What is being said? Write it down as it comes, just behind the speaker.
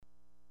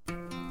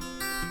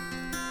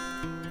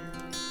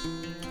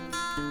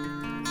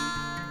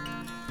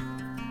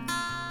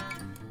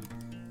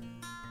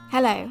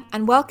Hello,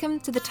 and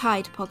welcome to the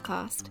Tide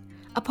podcast,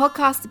 a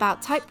podcast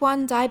about type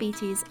 1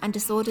 diabetes and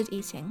disordered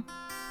eating.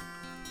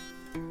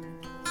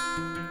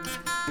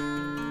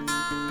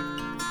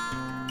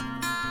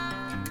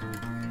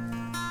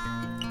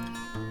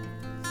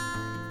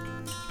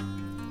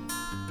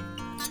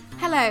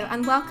 Hello,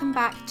 and welcome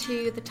back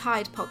to the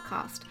Tide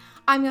podcast.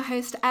 I'm your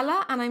host,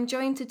 Ella, and I'm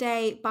joined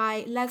today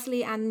by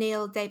Leslie and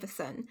Neil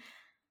Davison.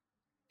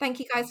 Thank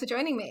you guys for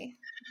joining me.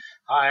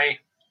 Hi.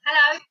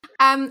 Hello.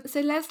 So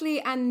Leslie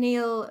and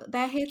Neil,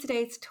 they're here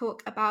today to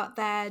talk about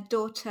their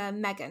daughter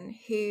Megan,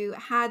 who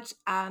had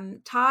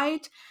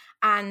Tide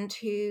and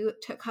who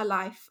took her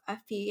life a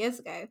few years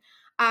ago.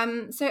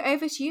 So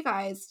over to you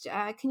guys.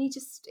 Can you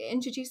just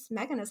introduce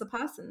Megan as a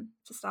person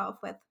to start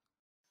off with?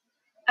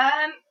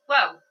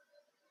 Well,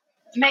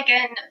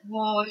 Megan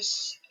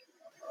was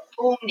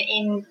born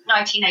in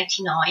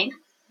 1989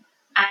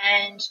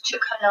 and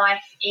took her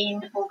life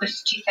in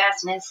August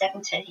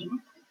 2017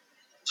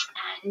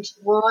 and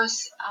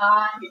was,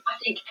 I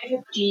think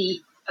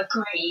everybody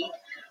agreed,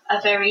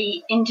 a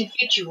very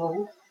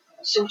individual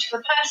sort of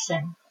a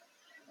person.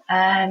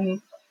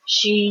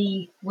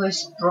 She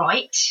was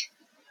bright,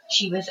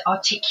 she was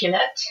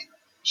articulate,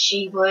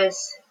 she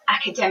was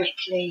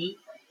academically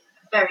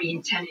very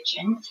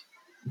intelligent.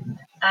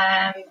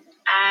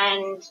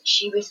 And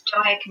she was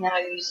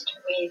diagnosed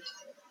with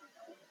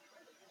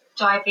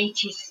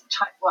diabetes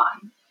type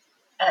 1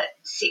 at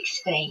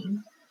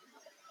 16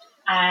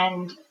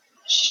 and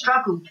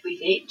struggled with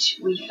it,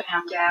 we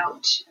found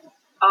out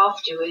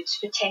afterwards,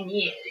 for 10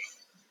 years.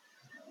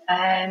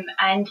 And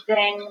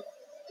then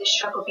the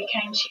struggle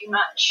became too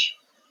much,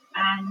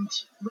 and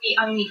we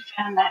only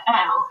found that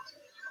out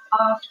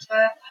after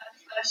her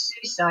first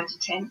suicide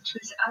attempt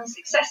was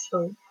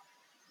unsuccessful.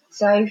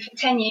 So for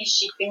 10 years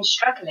she'd been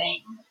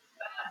struggling.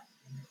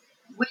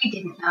 We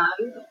didn't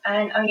know,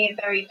 and only a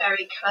very,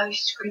 very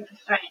close group of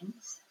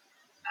friends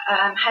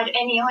had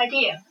any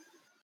idea.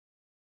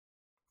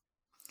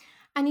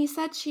 And you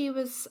said she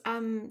was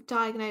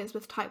diagnosed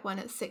with type 1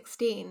 at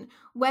 16.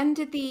 When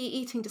did the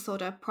eating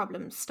disorder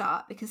problems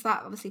start? Because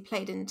that obviously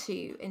played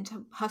into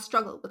her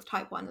struggle with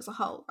type 1 as a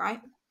whole,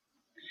 right?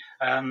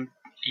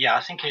 Yeah,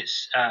 I think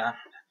it's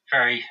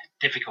very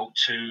difficult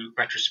to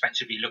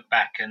retrospectively look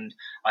back and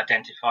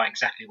identify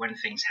exactly when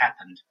things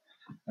happened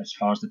as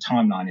far as the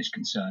timeline is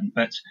concerned.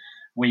 But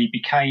we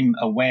became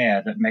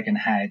aware that Megan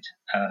had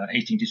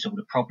eating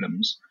disorder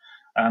problems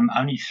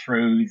only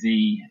through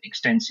the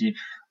extensive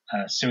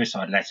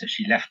suicide letter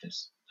she left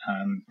us.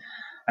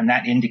 And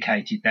that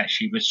indicated that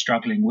she was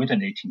struggling with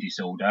an eating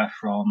disorder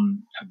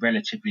from a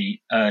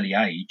relatively early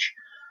age.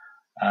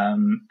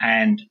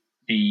 And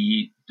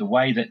the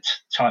way that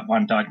type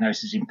 1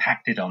 diagnosis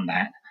impacted on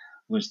that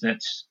was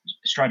that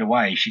straight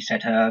away she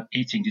said her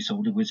eating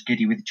disorder was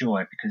giddy with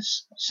joy,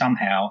 because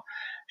somehow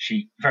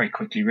she very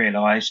quickly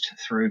realised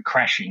through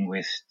crashing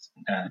with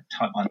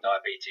type 1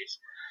 diabetes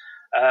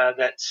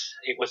that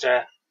it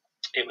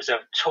was a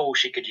tool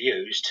she could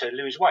use to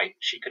lose weight.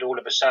 She could all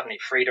of a sudden,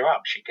 it freed her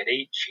up. She could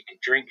eat, she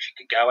could drink, she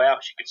could go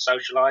out, she could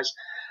socialise,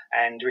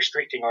 and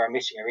restricting or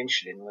omitting her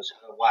insulin was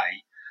her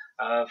way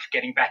of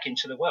getting back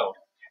into the world.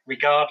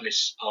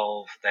 Regardless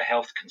of the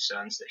health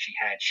concerns that she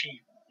had,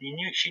 she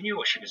knew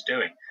what she was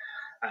doing.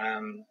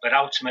 But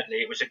ultimately,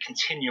 it was a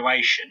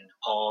continuation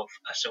of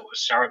a sort of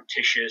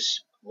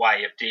surreptitious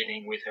way of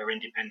dealing with her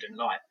independent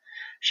life.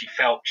 She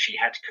felt she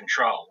had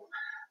control,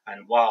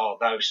 and while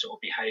those sort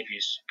of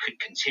behaviours could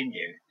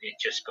continue, it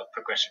just got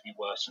progressively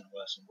worse and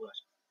worse and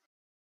worse.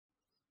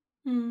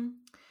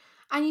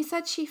 And you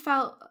said she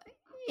felt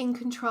in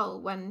control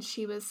when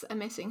she was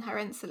omitting her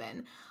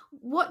insulin.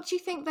 What do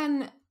you think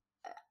then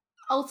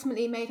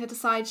ultimately made her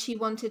decide she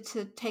wanted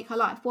to take her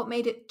life? What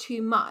made it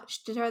too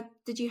much?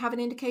 Did you have an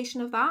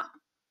indication of that?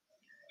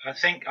 I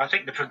think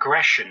the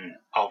progression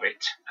of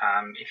it,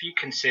 if you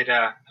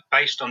consider,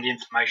 based on the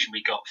information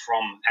we got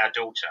from our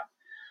daughter,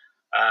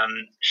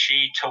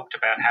 she talked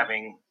about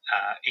having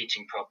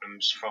eating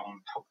problems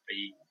from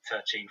probably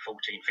 13,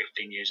 14,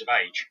 15 years of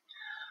age.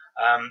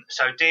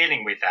 So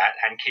dealing with that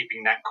and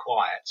keeping that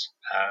quiet,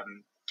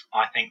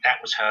 I think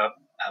that was her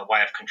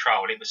way of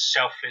control. It was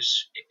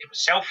selfish. It was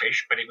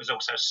selfish, but it was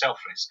also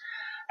selfless.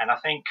 And I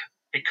think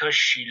because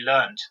she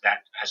learned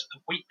that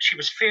she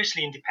was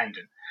fiercely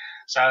independent.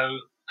 So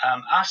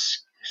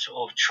us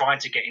sort of trying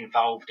to get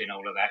involved in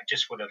all of that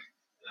just would have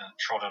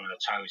trod on her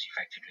toes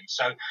effectively.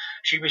 So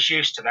she was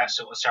used to that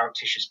sort of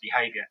surreptitious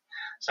behaviour.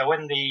 So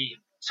when the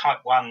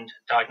type 1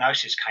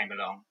 diagnosis came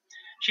along,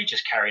 she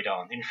just carried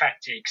on. In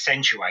fact, it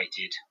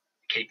accentuated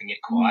keeping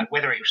it quiet,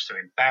 whether it was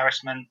through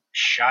embarrassment,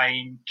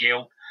 shame,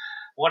 guilt,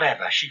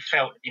 whatever. She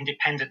felt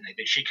independently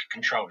that she could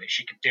control it,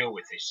 she could deal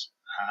with this.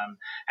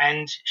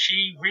 And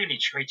she really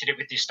treated it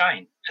with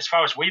disdain. As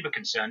far as we were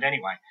concerned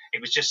anyway, it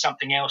was just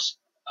something else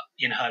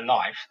in her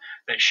life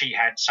that she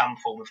had some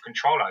form of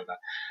control over.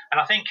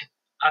 And I think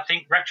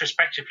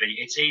retrospectively,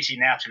 it's easy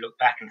now to look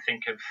back and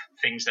think of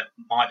things that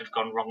might have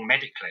gone wrong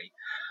medically.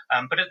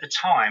 But at the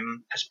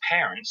time, as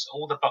parents,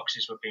 all the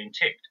boxes were being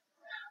ticked.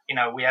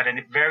 we had a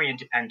very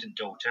independent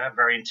daughter, a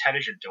very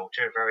intelligent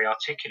daughter, a very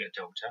articulate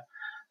daughter.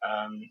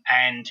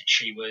 And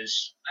she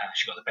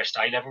got the best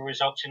A-level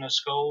results in her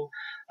school.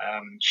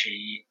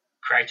 She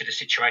created a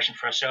situation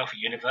for herself at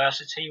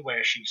university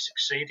where she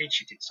succeeded.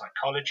 She did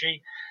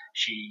psychology.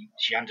 She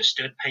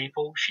understood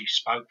people. She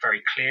spoke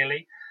very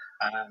clearly.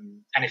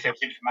 And if there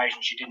was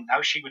information she didn't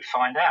know, she would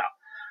find out.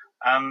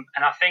 And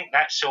I think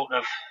that sort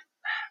of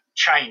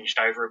changed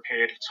over a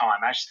period of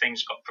time as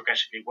things got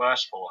progressively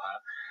worse for her,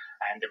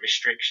 and the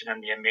restriction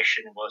and the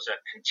omission was a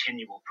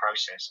continual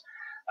process.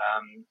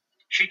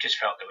 She just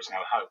felt there was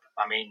no hope.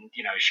 I mean,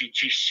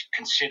 she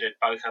considered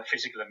both her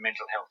physical and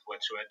mental health were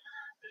to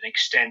an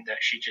extent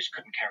that she just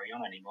couldn't carry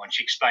on anymore. And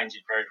she explains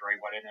it very, very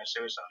well in her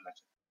suicide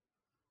letter.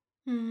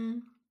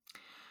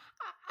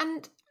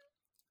 And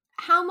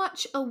how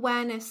much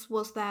awareness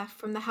was there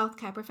from the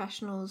healthcare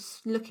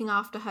professionals looking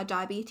after her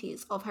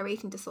diabetes, of her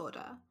eating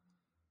disorder?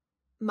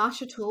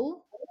 Much at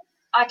all?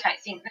 I don't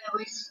think there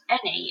was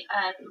any.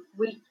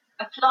 We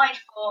applied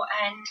for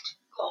and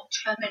got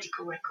her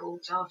medical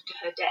records after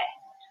her death,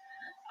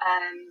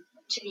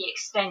 to the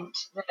extent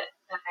that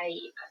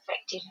they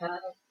affected her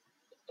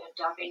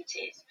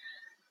diabetes.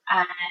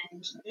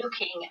 And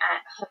looking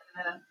at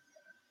her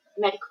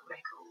medical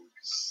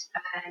records,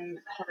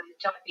 her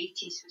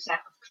diabetes was out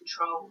of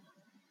control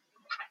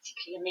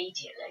practically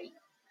immediately.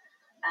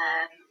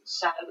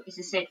 So, as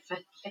I said, for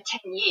 10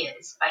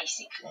 years,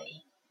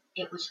 basically,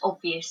 it was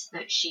obvious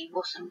that she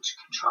wasn't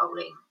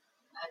controlling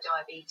her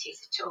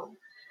diabetes at all.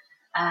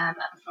 And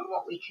from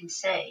what we can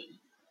see,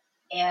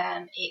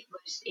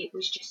 it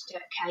was just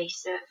a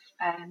case of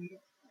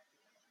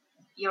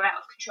you're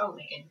out of control,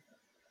 Megan.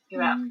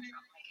 You're out of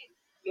control, Megan.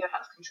 You're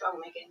out of control,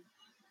 Megan.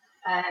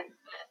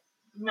 But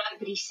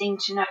nobody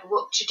seemed to know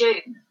what to do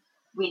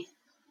with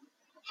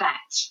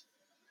that.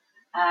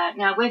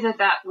 Now, whether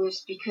that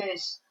was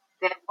because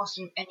there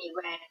wasn't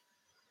anywhere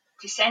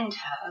to send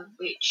her,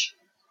 which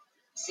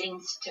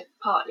seems to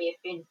partly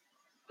have been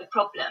the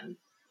problem,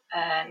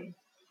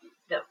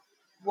 that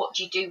what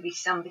do you do with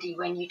somebody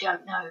when you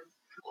don't know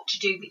what to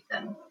do with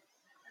them?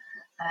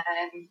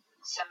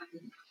 So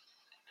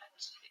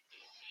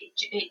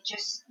it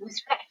just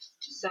was left.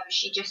 So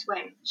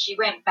she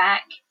went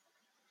back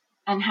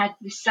and had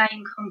the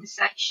same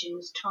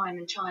conversations time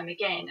and time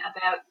again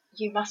about,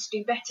 you must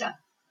do better.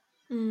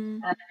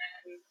 And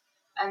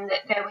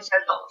that there was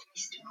a lot of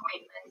missed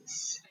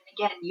appointments. And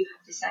again, you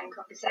have the same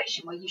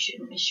conversation where you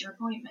shouldn't miss your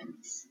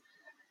appointments.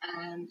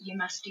 You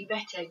must do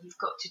better. You've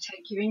got to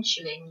take your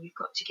insulin. You've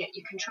got to get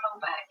your control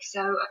back.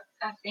 So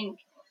I think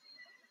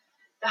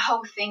the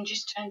whole thing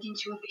just turned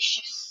into a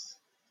vicious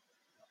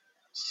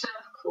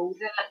circle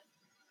that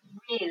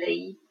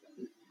really,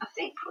 I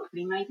think,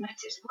 probably made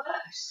matters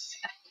worse.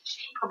 And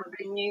she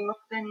probably knew more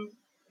than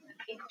the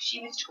people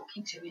she was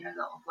talking to in a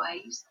lot of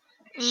ways.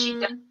 Because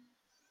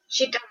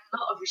she'd done a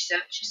lot of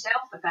research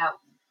herself about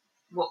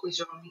what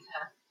was wrong with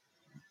her.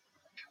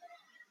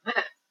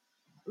 But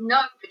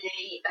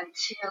nobody,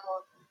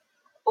 until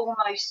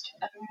almost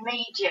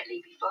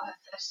immediately before her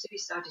first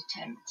suicide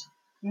attempt,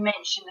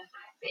 mentioned the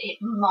fact that it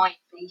might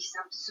be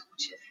some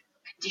sort of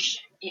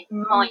condition. It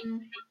might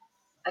be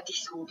a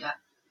disorder.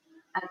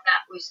 And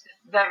that was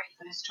the very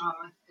first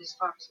time, as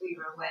far as we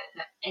were aware,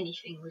 that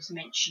anything was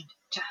mentioned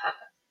to her.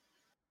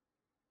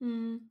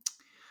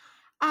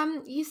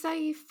 You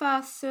say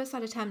first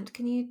suicide attempt.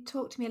 Can you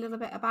talk to me a little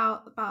bit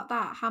about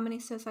that? How many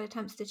suicide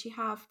attempts did she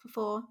have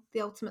before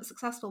the ultimate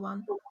successful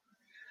one?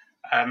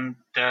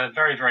 The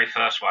very, very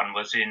first one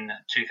was in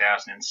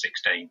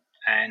 2016.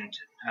 And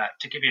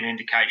to give you an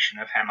indication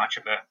of how much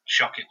of a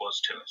shock it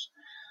was to us,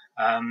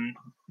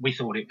 we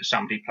thought it was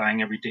somebody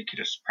playing a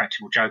ridiculous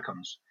practical joke on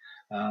us.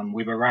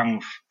 We were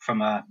rung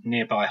from a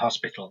nearby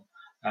hospital.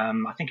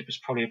 I think it was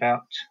probably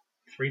about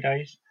 3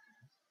 days.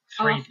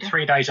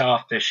 Three days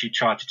after she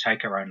tried to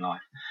take her own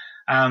life,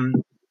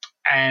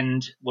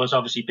 and was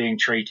obviously being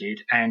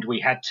treated. And we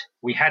had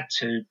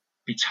to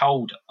be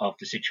told of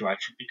the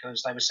situation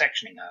because they were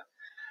sectioning her.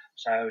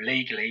 So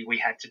legally, we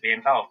had to be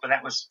involved. But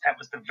that was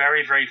the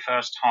very, very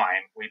first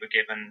time we were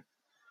given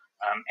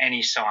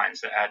any signs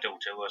that our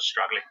daughter was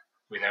struggling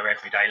with her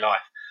everyday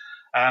life.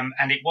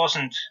 And it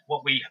wasn't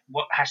what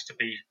has to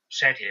be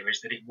said here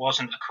is that it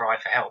wasn't a cry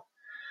for help.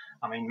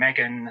 I mean,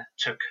 Megan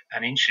took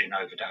an insulin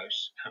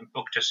overdose and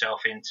booked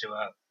herself into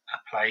a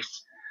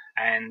place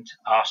and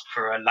asked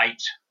for a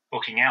late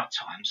booking out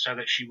time so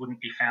that she wouldn't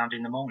be found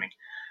in the morning.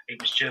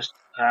 It was just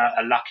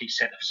a lucky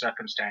set of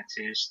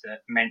circumstances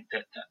that meant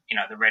that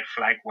the red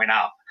flag went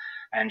up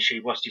and she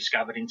was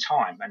discovered in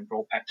time and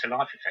brought back to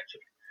life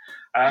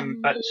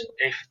effectively. But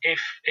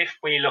if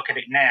we look at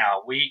it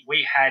now,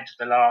 we had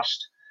the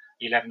last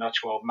 11 or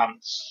 12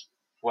 months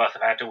worth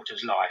of our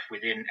daughter's life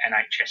within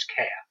NHS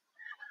care.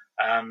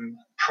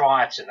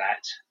 Prior to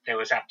that, there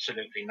was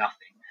absolutely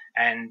nothing.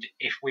 And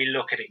if we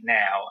look at it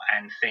now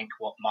and think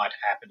what might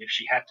have happened if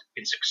she had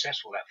been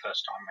successful that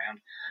first time round,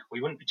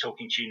 we wouldn't be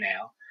talking to you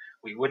now.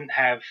 We wouldn't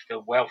have the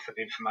wealth of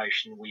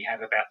information we have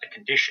about the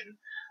condition,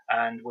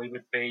 and we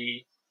would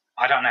be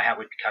I don't know how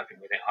we'd be coping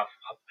with it. I'll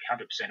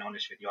be 100%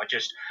 honest with you. I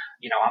just,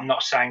 I'm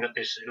not saying that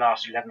this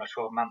last 11 or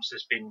 12 months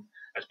has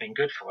been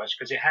good for us,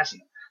 because it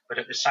hasn't. But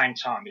at the same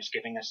time, it's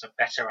giving us a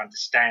better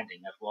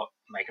understanding of what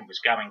Megan was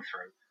going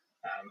through,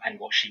 and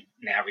what she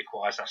now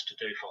requires us to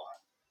do for her.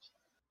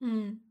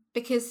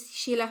 Because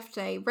she left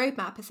a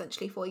roadmap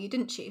essentially for you,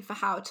 didn't she, for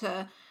how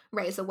to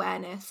raise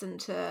awareness and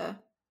to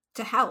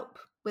help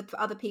with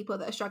other people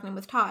that are struggling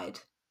with Tide.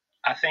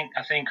 I think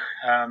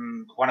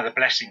one of the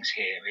blessings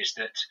here is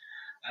that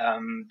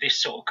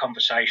this sort of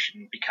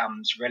conversation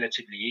becomes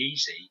relatively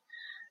easy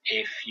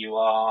if you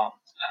are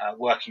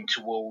working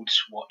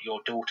towards what your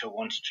daughter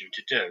wanted you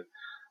to do.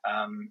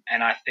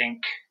 And I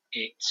think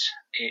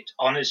it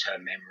honours her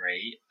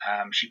memory.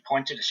 She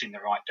pointed us in the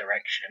right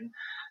direction,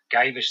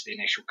 gave us the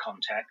initial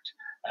contact,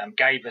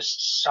 gave us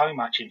so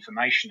much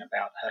information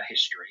about her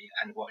history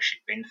and what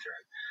she'd been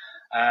through.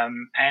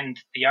 And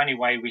the only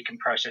way we can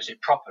process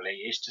it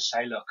properly is to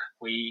say, look,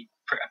 we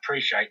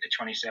appreciate the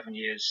 27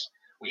 years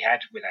we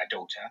had with our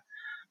daughter,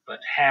 but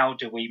how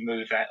do we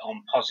move that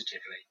on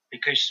positively?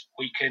 Because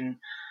we can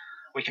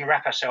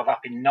wrap ourselves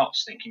up in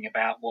knots thinking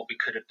about what we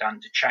could have done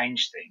to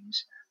change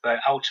things, but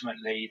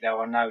ultimately there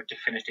are no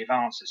definitive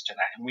answers to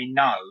that. And we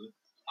know,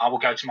 I will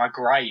go to my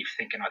grave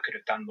thinking I could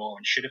have done more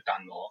and should have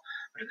done more,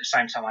 but at the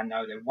same time I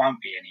know there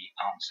won't be any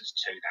answers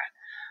to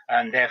that.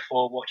 And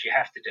therefore what you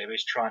have to do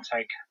is try and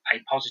take a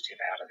positive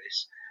out of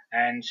this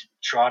and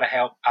try to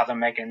help other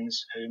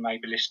Megans who may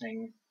be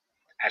listening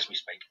as we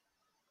speak.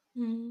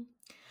 And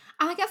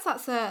I guess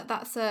that's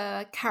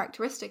a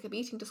characteristic of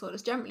eating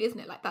disorders generally, isn't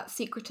it? Like that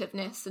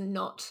secretiveness and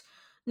not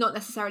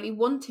necessarily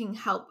wanting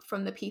help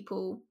from the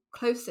people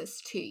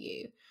closest to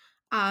you,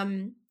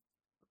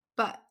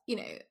 but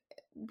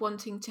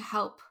wanting to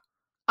help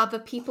other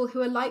people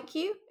who are like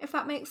you, if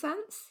that makes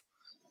sense.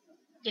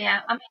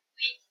 Yeah, I mean,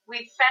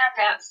 we've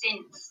found out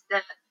since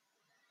that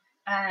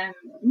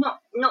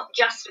not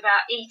just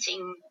about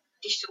eating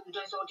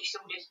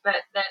disorders, but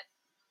that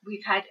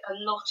we've had a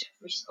lot of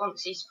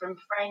responses from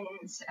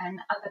friends and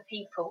other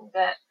people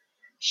that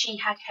she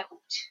had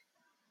helped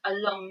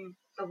along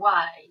the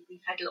way.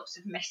 We've had lots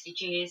of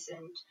messages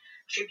and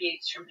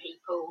tributes from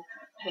people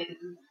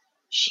who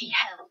she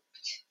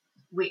helped,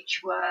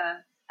 which were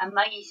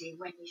amazing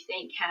when you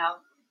think how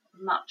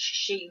much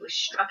she was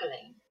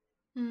struggling.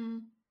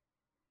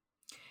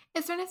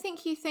 Is there anything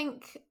you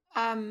think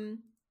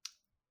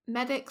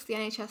medics, the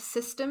NHS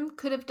system,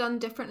 could have done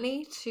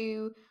differently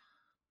to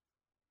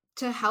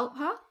help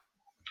her?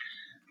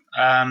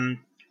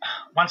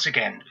 Once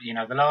again,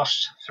 the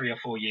last 3 or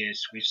 4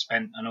 years, we've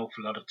spent an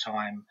awful lot of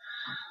time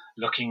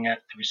looking at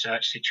the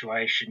research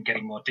situation,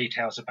 getting more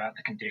details about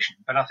the condition.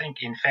 But I think,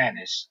 in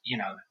fairness,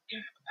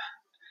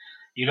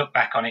 you look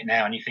back on it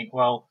now and you think,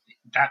 well,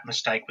 that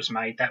mistake was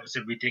made, that was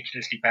a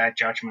ridiculously bad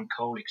judgment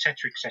call,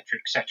 etc., etc.,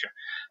 etc.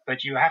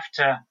 But you have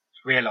to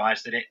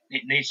realise that it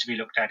needs to be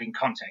looked at in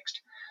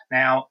context.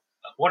 Now,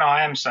 what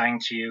I am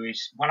saying to you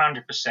is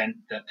 100%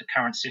 that the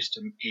current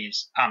system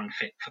is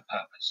unfit for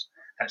purpose.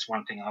 That's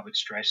one thing I would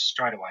stress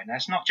straight away. Now,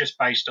 it's not just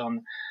based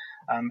on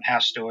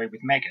our story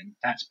with Megan.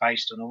 That's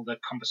based on all the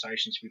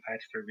conversations we've had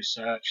through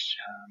research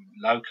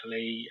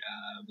locally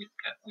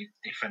with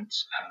different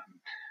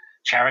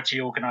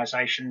charity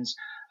organisations.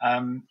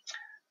 And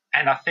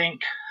I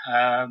think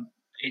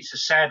it's a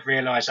sad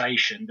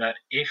realisation that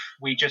if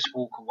we just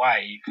walk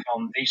away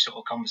from these sort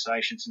of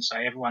conversations and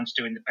say everyone's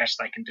doing the best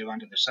they can do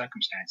under the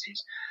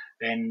circumstances,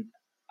 then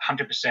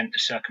 100% the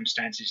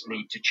circumstances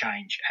need to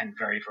change, and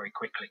very, very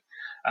quickly.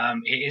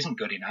 It isn't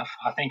good enough.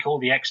 I think all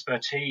the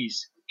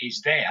expertise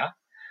is there,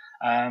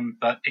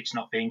 but it's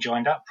not being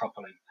joined up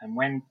properly. And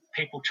when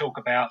people talk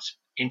about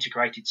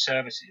integrated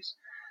services,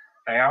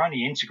 they are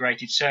only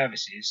integrated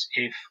services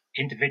if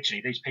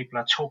individually these people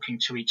are talking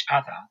to each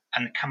other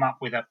and come up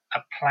with a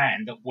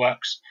plan that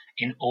works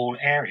in all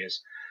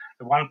areas.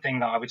 The one thing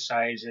that I would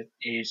say is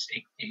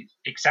it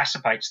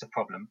exacerbates the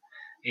problem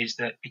is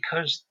that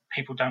because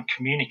people don't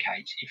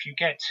communicate, if you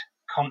get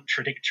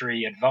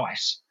contradictory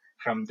advice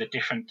from the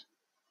different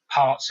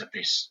parts of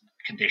this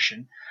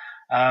condition,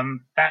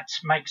 that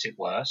makes it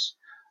worse.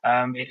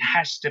 It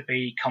has to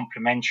be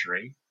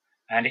complementary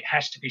and it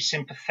has to be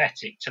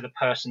sympathetic to the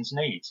person's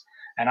needs.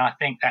 And I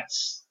think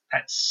that's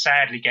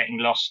sadly getting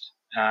lost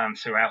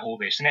throughout all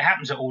this. And it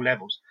happens at all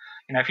levels.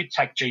 If you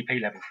take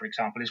GP level, for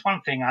example, it's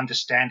one thing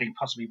understanding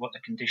possibly what the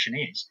condition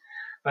is.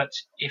 But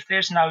if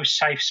there's no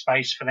safe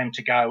space for them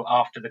to go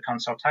after the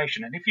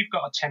consultation, and if you've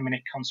got a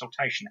 10-minute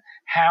consultation,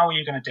 how are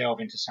you going to delve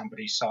into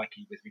somebody's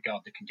psyche with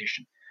regard to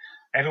condition?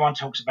 Everyone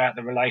talks about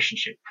the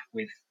relationship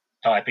with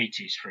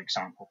diabetes, for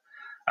example.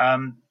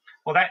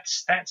 Well,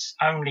 that's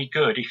only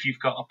good if you've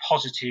got a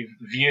positive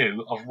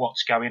view of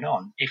what's going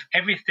on. If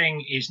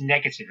everything is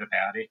negative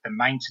about it, the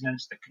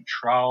maintenance, the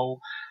control,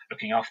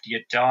 looking after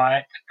your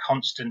diet, the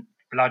constant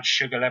blood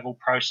sugar level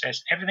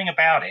process, everything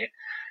about it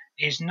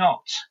is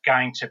not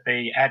going to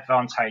be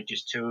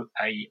advantageous to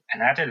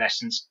an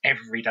adolescent's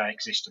everyday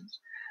existence.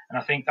 And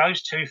I think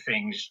those two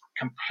things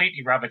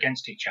completely rub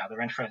against each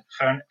other. And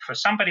for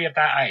somebody of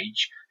that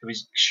age who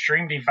is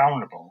extremely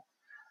vulnerable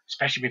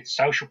especially with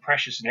social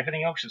pressures and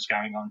everything else that's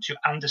going on, to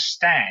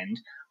understand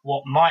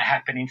what might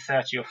happen in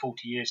 30 or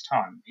 40 years'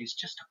 time is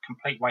just a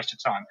complete waste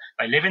of time.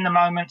 They live in the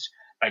moment.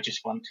 They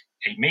just want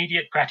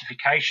immediate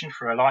gratification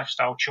for a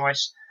lifestyle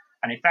choice.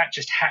 And if that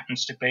just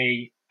happens to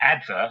be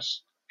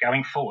adverse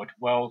going forward,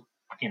 well,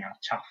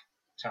 tough.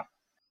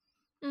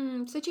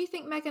 So do you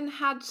think Meghan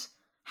had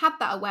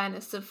that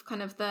awareness of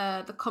kind of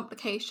the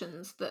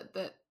complications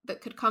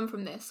that could come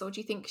from this, or do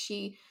you think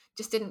she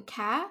just didn't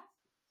care?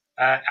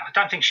 I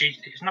don't think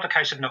it's not a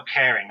case of not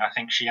caring. I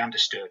think she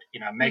understood.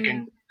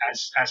 Meghan,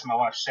 as my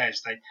wife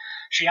says,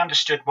 she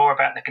understood more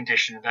about the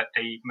condition that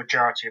the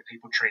majority of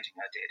people treating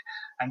her did.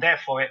 And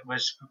therefore it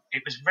was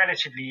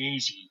relatively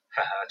easy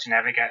for her to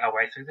navigate her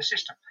way through the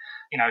system.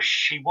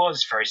 She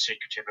was very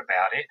secretive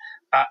about it,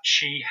 but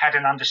she had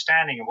an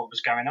understanding of what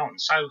was going on.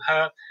 So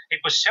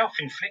it was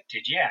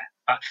self-inflicted, yeah,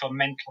 but for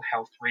mental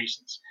health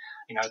reasons.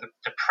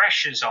 The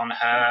pressures on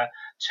her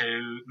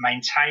to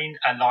maintain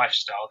a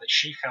lifestyle that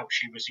she felt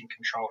she was in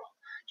control of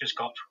just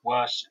got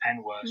worse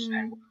and worse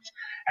and worse.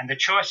 And the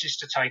choices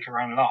to take her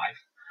own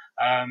life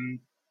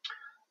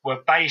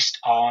were based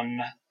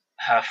on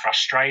her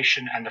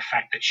frustration and the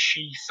fact that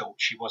she thought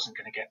she wasn't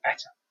going to get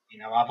better.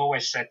 I've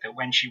always said that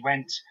when she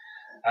went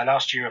her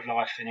last year of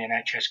life in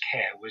NHS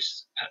care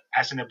was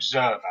as an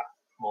observer,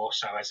 more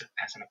so as a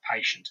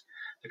patient,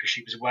 because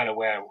she was well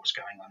aware of what was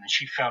going on and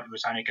she felt it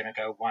was only going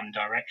to go one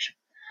direction.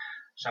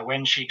 So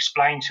when she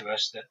explained to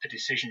us that the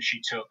decision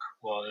she took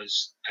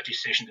was a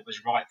decision that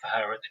was right for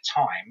her at the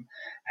time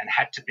and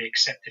had to be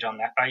accepted on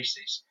that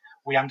basis,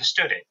 we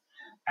understood it.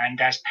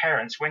 And as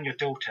parents, when your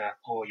daughter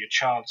or your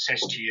child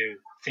says to you,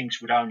 things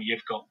would only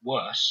have got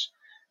worse,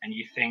 and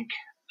you think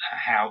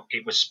how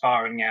it was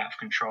spiraling out of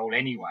control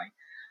anyway,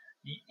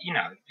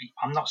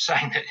 I'm not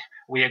saying that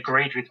we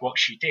agreed with what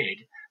she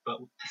did, but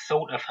the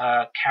thought of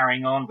her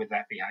carrying on with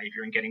that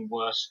behaviour and getting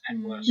worse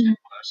and worse and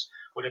worse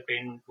would have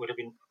been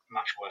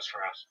much worse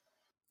for us.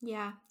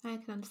 Yeah, I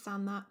can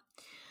understand that.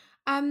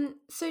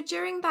 So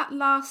during that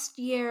last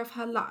year of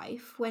her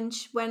life, when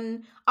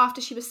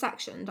after she was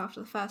sectioned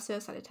after the first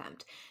suicide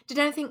attempt, did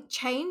anything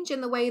change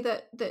in the way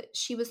that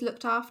she was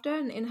looked after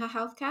and in her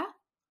healthcare?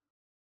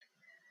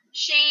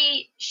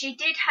 She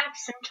did have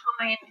some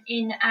time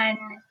in an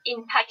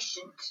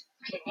inpatient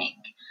clinic,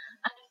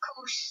 and of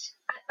course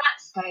at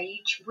that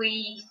stage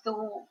we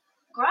thought,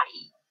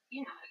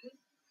 great,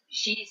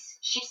 she's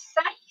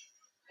safe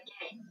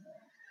again.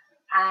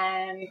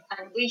 And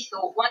we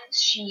thought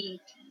once she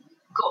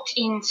got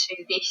into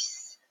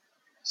this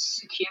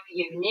secure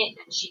unit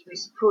and she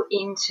was put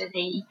into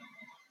the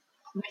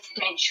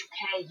residential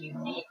care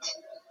unit,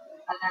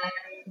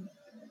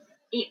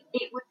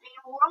 it would be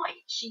all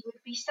right. She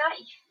would be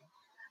safe.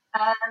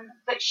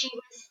 But she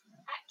was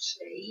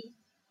actually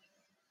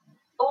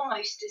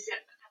almost as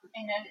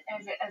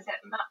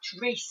at much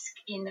risk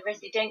in the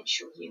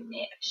residential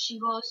unit as she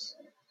was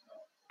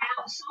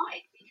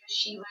outside, because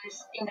she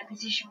was in a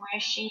position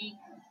where she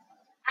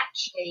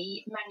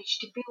actually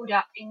managed to build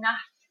up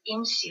enough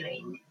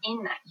insulin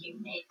in that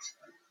unit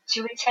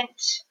to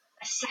attempt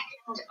a second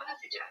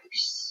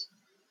overdose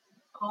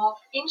of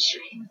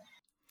insulin.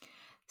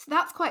 So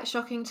that's quite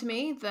shocking to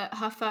me that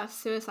her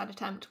first suicide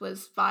attempt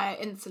was via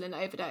insulin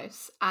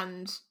overdose,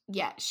 and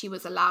yet she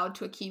was allowed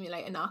to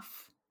accumulate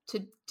enough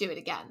to do it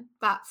again.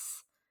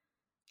 That's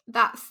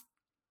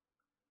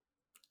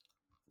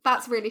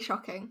really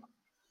shocking.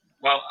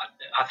 Well,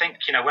 I think,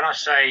 when I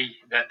say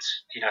that,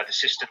 the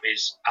system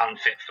is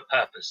unfit for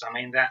purpose, I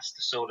mean, that's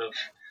the sort of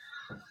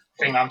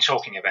thing I'm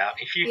talking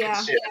about. If you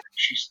consider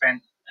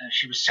that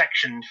she was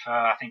sectioned for,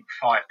 I think,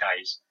 5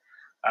 days.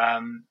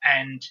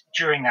 And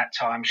during that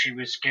time, she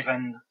was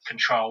given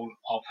control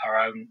of her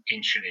own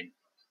insulin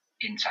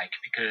intake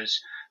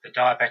because the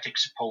diabetic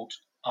support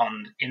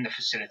in the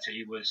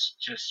facility was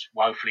just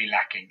woefully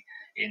lacking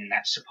in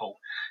that support.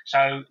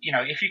 So,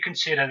 if you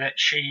consider that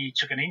she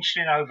took an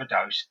insulin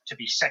overdose to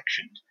be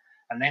sectioned,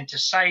 and then to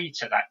say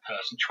to that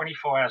person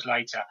 24 hours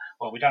later,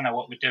 well, we don't know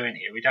what we're doing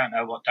here. We don't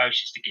know what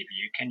doses to give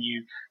you. Can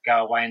you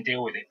go away and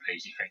deal with it,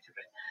 please,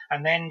 effectively?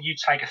 And then you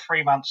take a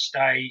 3-month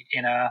stay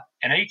in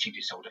an eating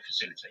disorder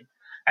facility.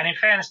 And in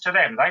fairness to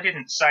them, they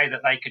didn't say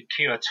that they could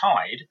cure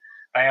TIDE.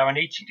 They are an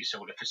eating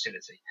disorder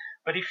facility.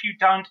 But if you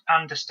don't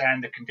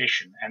understand the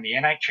condition and the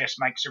NHS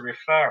makes a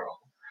referral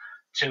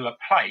to a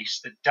place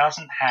that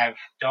doesn't have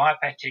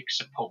diabetic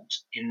support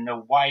in the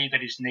way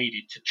that is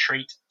needed to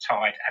treat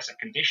TIDE as a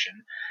condition,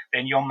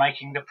 then you're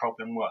making the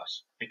problem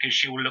worse, because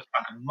she will look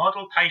like a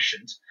model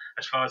patient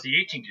as far as the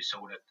eating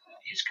disorder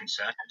is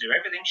concerned and do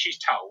everything she's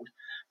told,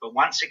 but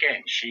once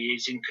again she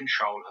is in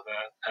control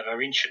of her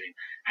insulin.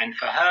 And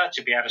for her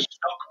to be able to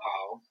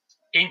stockpile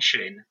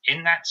insulin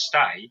in that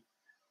stay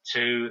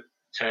to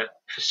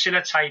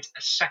facilitate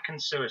a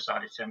second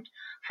suicide attempt,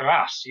 for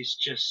us is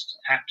just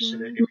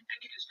absolutely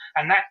ridiculous.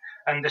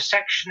 And the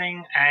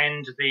sectioning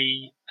and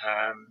the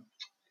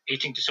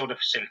eating disorder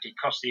facility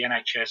cost the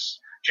NHS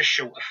just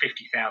short of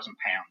 £50,000.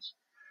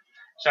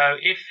 So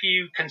if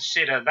you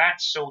consider that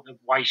sort of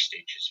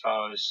wastage as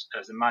far as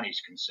the money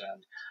is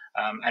concerned,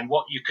 and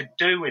what you could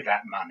do with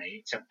that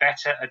money to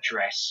better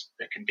address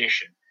the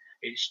condition.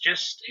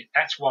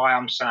 That's why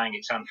I'm saying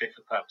it's unfit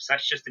for purpose.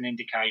 That's just an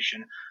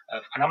indication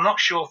of, and I'm not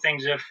sure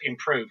things have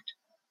improved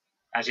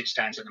as it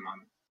stands at the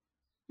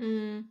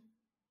moment.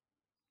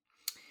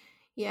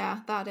 Yeah,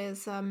 that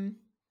is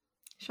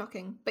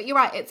shocking. But you're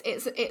right.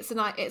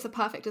 It's a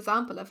perfect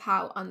example of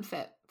how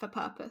unfit for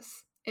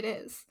purpose it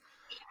is.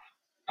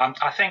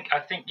 I think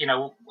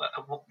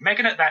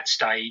Megan at that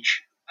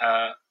stage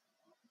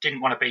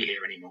didn't want to be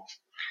here anymore.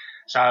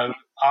 So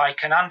I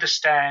can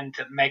understand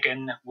that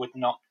Megan would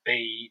not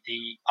be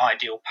the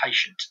ideal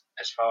patient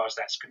as far as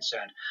that's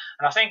concerned.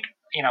 And I think,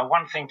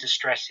 one thing to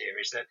stress here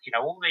is that,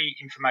 all the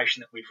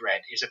information that we've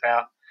read is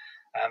about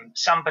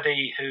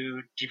somebody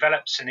who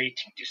develops an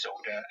eating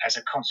disorder as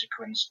a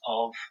consequence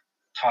of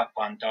type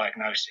 1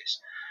 diagnosis.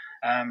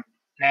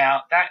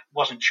 Now, that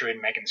wasn't true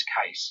in Megan's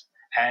case.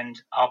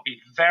 And I'll be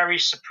very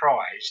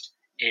surprised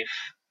if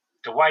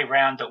the way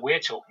round that we're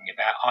talking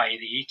about, i.e.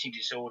 the eating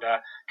disorder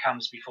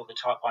comes before the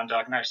type 1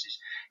 diagnosis,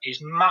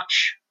 is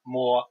much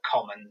more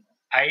common,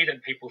 A,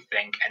 than people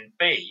think, and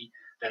B,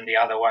 than the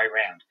other way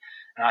round.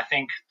 And I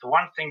think the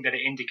one thing that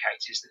it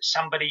indicates is that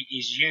somebody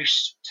is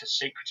used to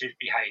secretive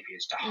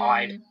behaviours, to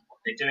hide what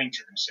they're doing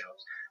to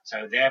themselves.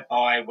 So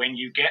thereby, when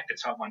you get the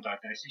type 1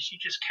 diagnosis, you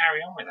just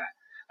carry on with that.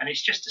 And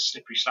it's just a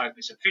slippery slope.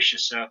 It's a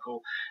vicious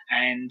circle.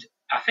 And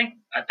I think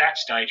at that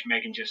stage,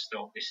 Megan just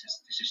thought, this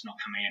is not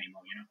for me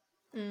anymore,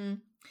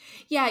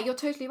 Yeah, you're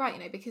totally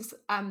right, because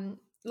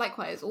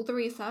likewise, all the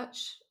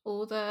research,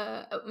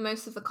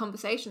 most of the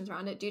conversations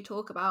around it do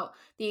talk about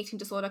the eating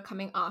disorder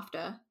coming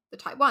after the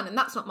type 1. And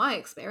that's not my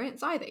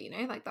experience either,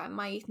 like that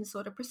my eating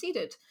disorder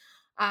preceded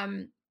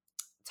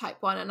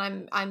type 1.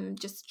 And I'm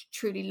just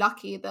truly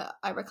lucky that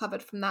I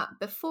recovered from that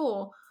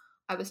before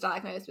I was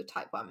diagnosed with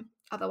type 1.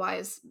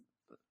 Otherwise,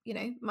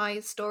 my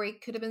story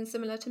could have been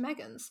similar to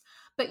Megan's.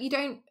 But you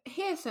don't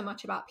hear so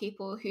much about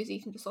people whose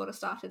eating disorder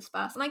started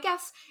first. And I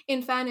guess,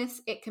 in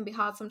fairness, it can be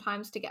hard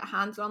sometimes to get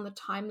hands on the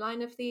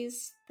timeline of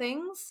these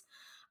things.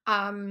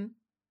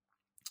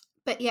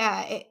 But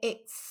yeah,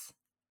 it's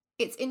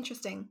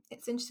interesting.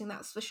 It's interesting,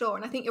 that's for sure.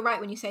 And I think you're right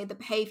when you say the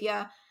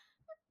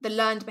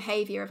learned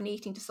behavior of an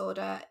eating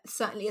disorder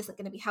certainly isn't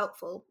going to be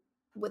helpful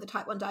with a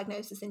type 1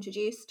 diagnosis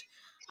introduced.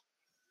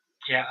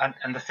 Yeah,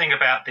 and the thing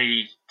about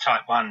the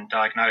type 1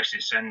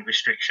 diagnosis and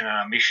restriction and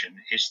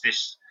omission is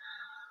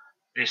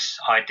this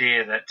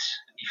idea that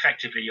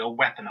effectively you're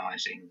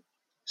weaponizing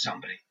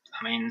somebody.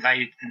 I mean,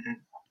 they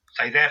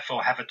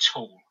therefore have a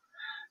tool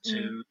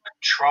to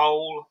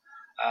control,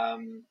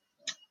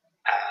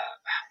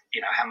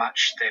 how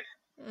much they've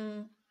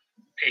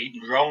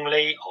eaten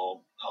wrongly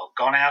or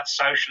gone out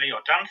socially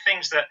or done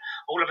things that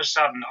all of a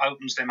sudden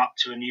opens them up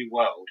to a new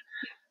world.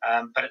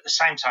 But at the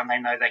same time, they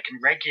know they can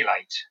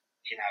regulate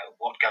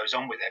what goes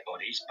on with their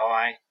bodies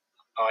by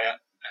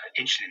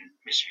insulin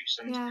misuse.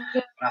 And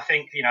I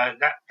think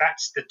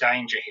that's the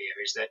danger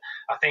here, is that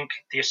I think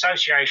the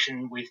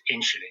association with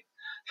insulin,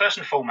 first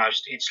and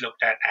foremost, it's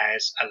looked at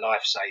as a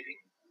life-saving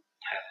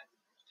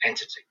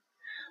entity,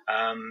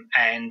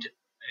 and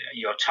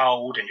you're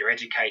told and you're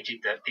educated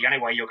that the only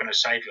way you're going to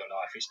save your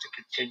life is to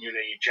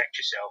continually inject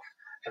yourself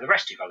for the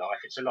rest of your life.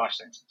 It's a life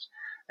sentence.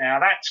 Now,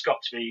 that's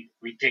got to be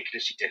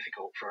ridiculously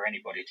difficult for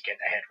anybody to get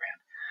their head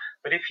around.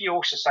 But if you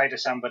also say to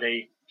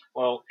somebody,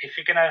 well, if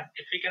you're gonna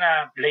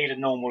lead a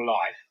normal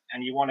life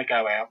and you want to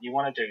go out, you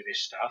want to do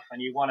this stuff,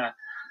 and you want to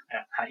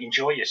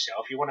enjoy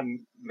yourself, you want to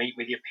meet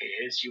with your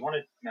peers, you want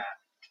to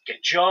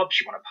get jobs,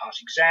 you want to pass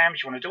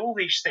exams, you want to do all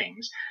these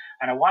things,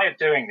 and a way of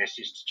doing this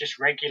is to just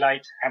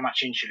regulate how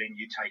much insulin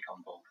you take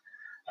on board.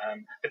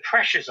 The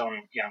pressures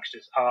on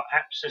youngsters are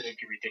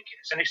absolutely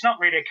ridiculous, and it's not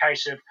really a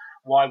case of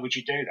why would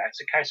you do that.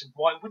 It's a case of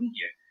why wouldn't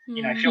you?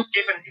 If you're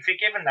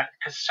given that,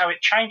 because so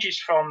it changes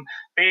from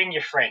being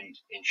your friend,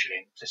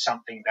 insulin, to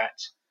something that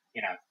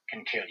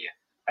can kill you.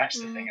 That's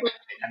the thing about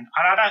it. And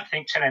I don't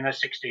think telling a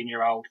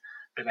 16-year-old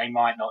that they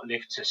might not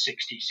live to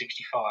 60,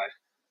 65,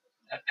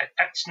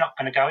 that's not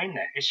going to go in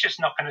there. It's just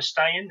not going to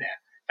stay in there.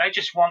 They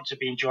just want to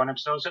be enjoying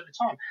themselves at the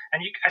time.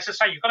 And as I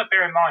say, you've got to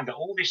bear in mind that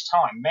all this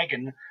time,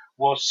 Megan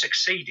was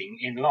succeeding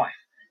in life.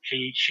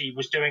 She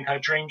was doing her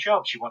dream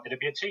job. She wanted to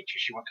be a teacher.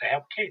 She wanted to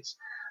help kids.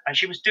 And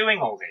she was doing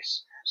all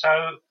this. So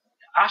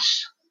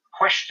us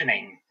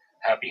questioning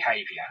her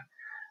behaviour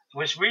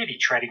was really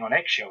treading on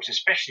eggshells,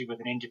 especially with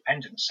an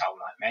independent soul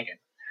like Megan.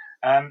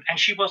 And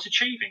she was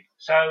achieving.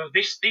 So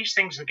these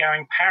things are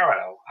going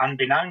parallel,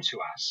 unbeknown to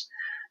us.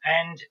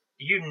 And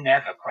you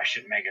never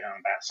questioned Megan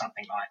about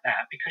something like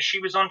that because she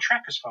was on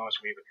track as far as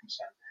we were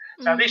concerned.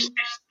 So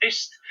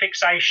this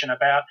fixation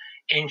about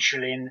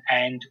insulin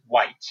and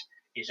weight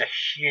is a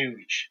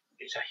huge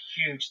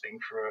thing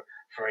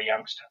for a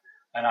youngster.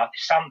 And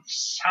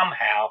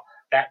somehow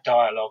that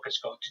dialogue has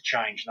got to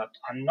change. And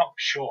I'm not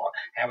sure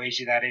how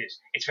easy that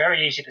is. It's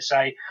very easy to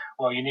say,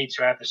 well, you need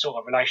to have the sort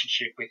of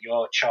relationship with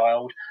your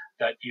child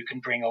that you can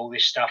bring all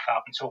this stuff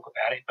up and talk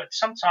about it. But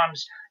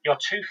sometimes you're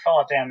too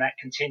far down that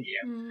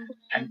continuum.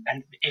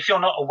 And if you're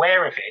not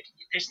aware of it,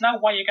 there's no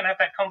way you're going to have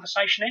that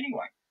conversation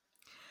anyway.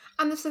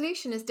 And the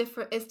solution is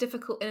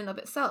difficult in and of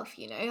itself,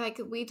 you know, like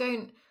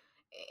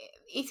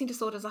eating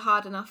disorders are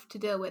hard enough to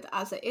deal with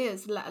as it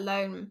is, let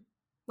alone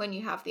when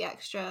you have the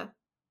extra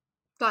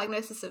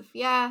diagnosis of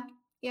yeah.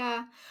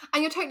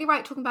 And you're totally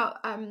right talking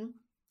about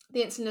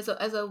the insulin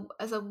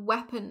as a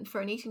weapon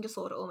for an eating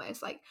disorder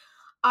almost. Like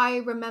I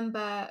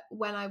remember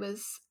when I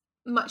was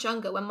much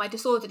younger, when my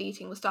disordered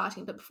eating was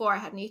starting, but before I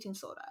had an eating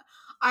disorder,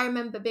 I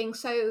remember being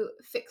so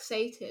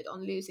fixated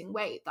on losing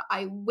weight that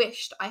I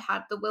wished I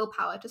had the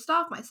willpower to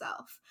starve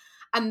myself.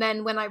 And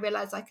then when I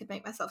realized I could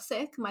make myself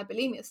sick, my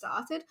bulimia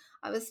started,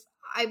 I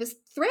was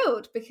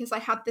thrilled because I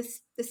had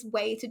this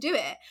way to do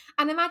it.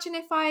 And imagine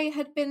if I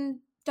had been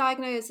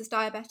diagnosed as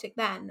diabetic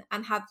then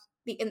and had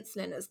the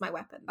insulin as my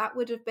weapon. That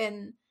would have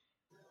been,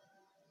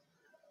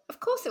 of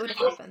course it would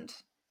have happened.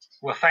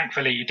 Well,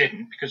 thankfully you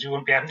didn't, because we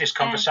wouldn't be having this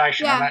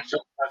conversation, and that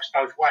sort of works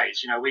both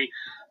ways. You know,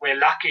 we're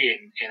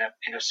lucky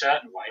in a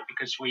certain way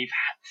because we've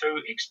had,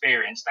 through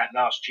experience that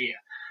last year,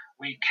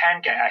 we can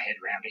get our head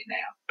around it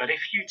now. But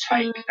if you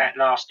take that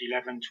last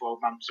 11, 12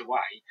 months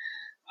away,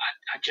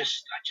 I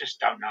just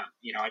don't know.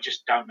 You know, I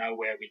just don't know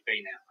where we'd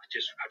be now. I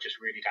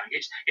just really don't.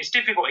 It's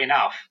difficult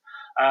enough,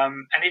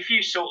 and if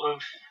you sort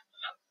of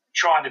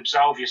try and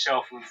absolve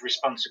yourself of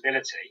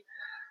responsibility,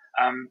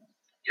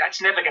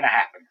 that's never going to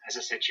happen. As I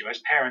said to you, as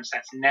parents,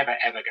 that's never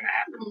ever going to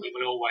happen. We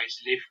will always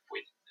live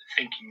with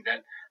thinking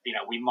that, you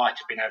know, we might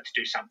have been able to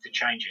do something to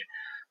change it.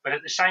 But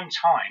at the same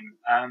time,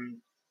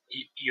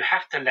 you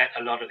have to let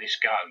a lot of this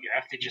go. You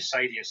have to just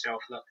say to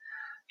yourself, look,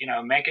 you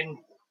know, Megan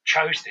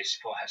chose this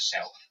for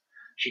herself.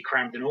 She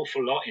crammed an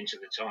awful lot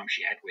into the time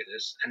she had with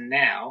us, and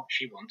now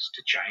she wants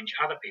to change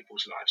other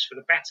people's lives for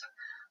the better.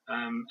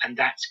 And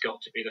that's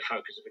got to be the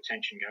focus of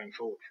attention going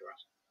forward for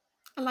us.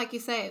 And like you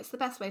say, it's the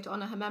best way to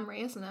honour her memory,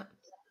 isn't it?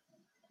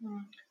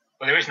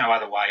 Well, there is no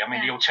other way. I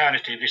mean, the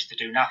alternative is to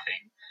do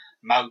nothing,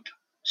 mope,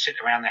 sit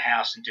around the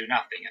house and do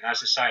nothing. And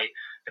as I say,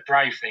 the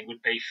brave thing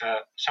would be for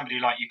somebody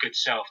like your good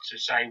self to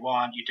say,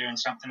 why aren't you doing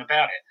something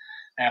about it?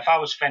 Now, if I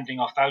was fending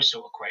off those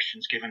sort of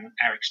questions, given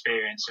our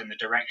experience and the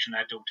direction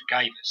our daughter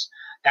gave us,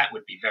 that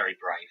would be very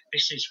brave.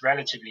 This is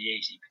relatively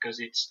easy because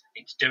it's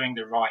doing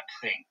the right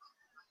thing.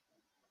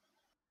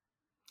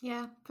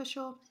 Yeah, for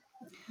sure.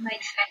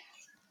 Makes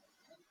sense.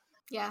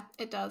 Yeah,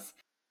 it does.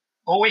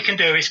 All we can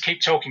do is keep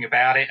talking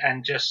about it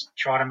and just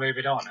try to move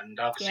it on. And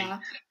obviously,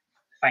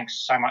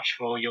 thanks so much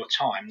for your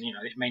time. You know,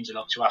 it means a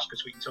lot to us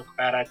because we can talk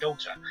about our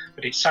daughter,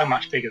 but it's so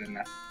much bigger than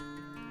that.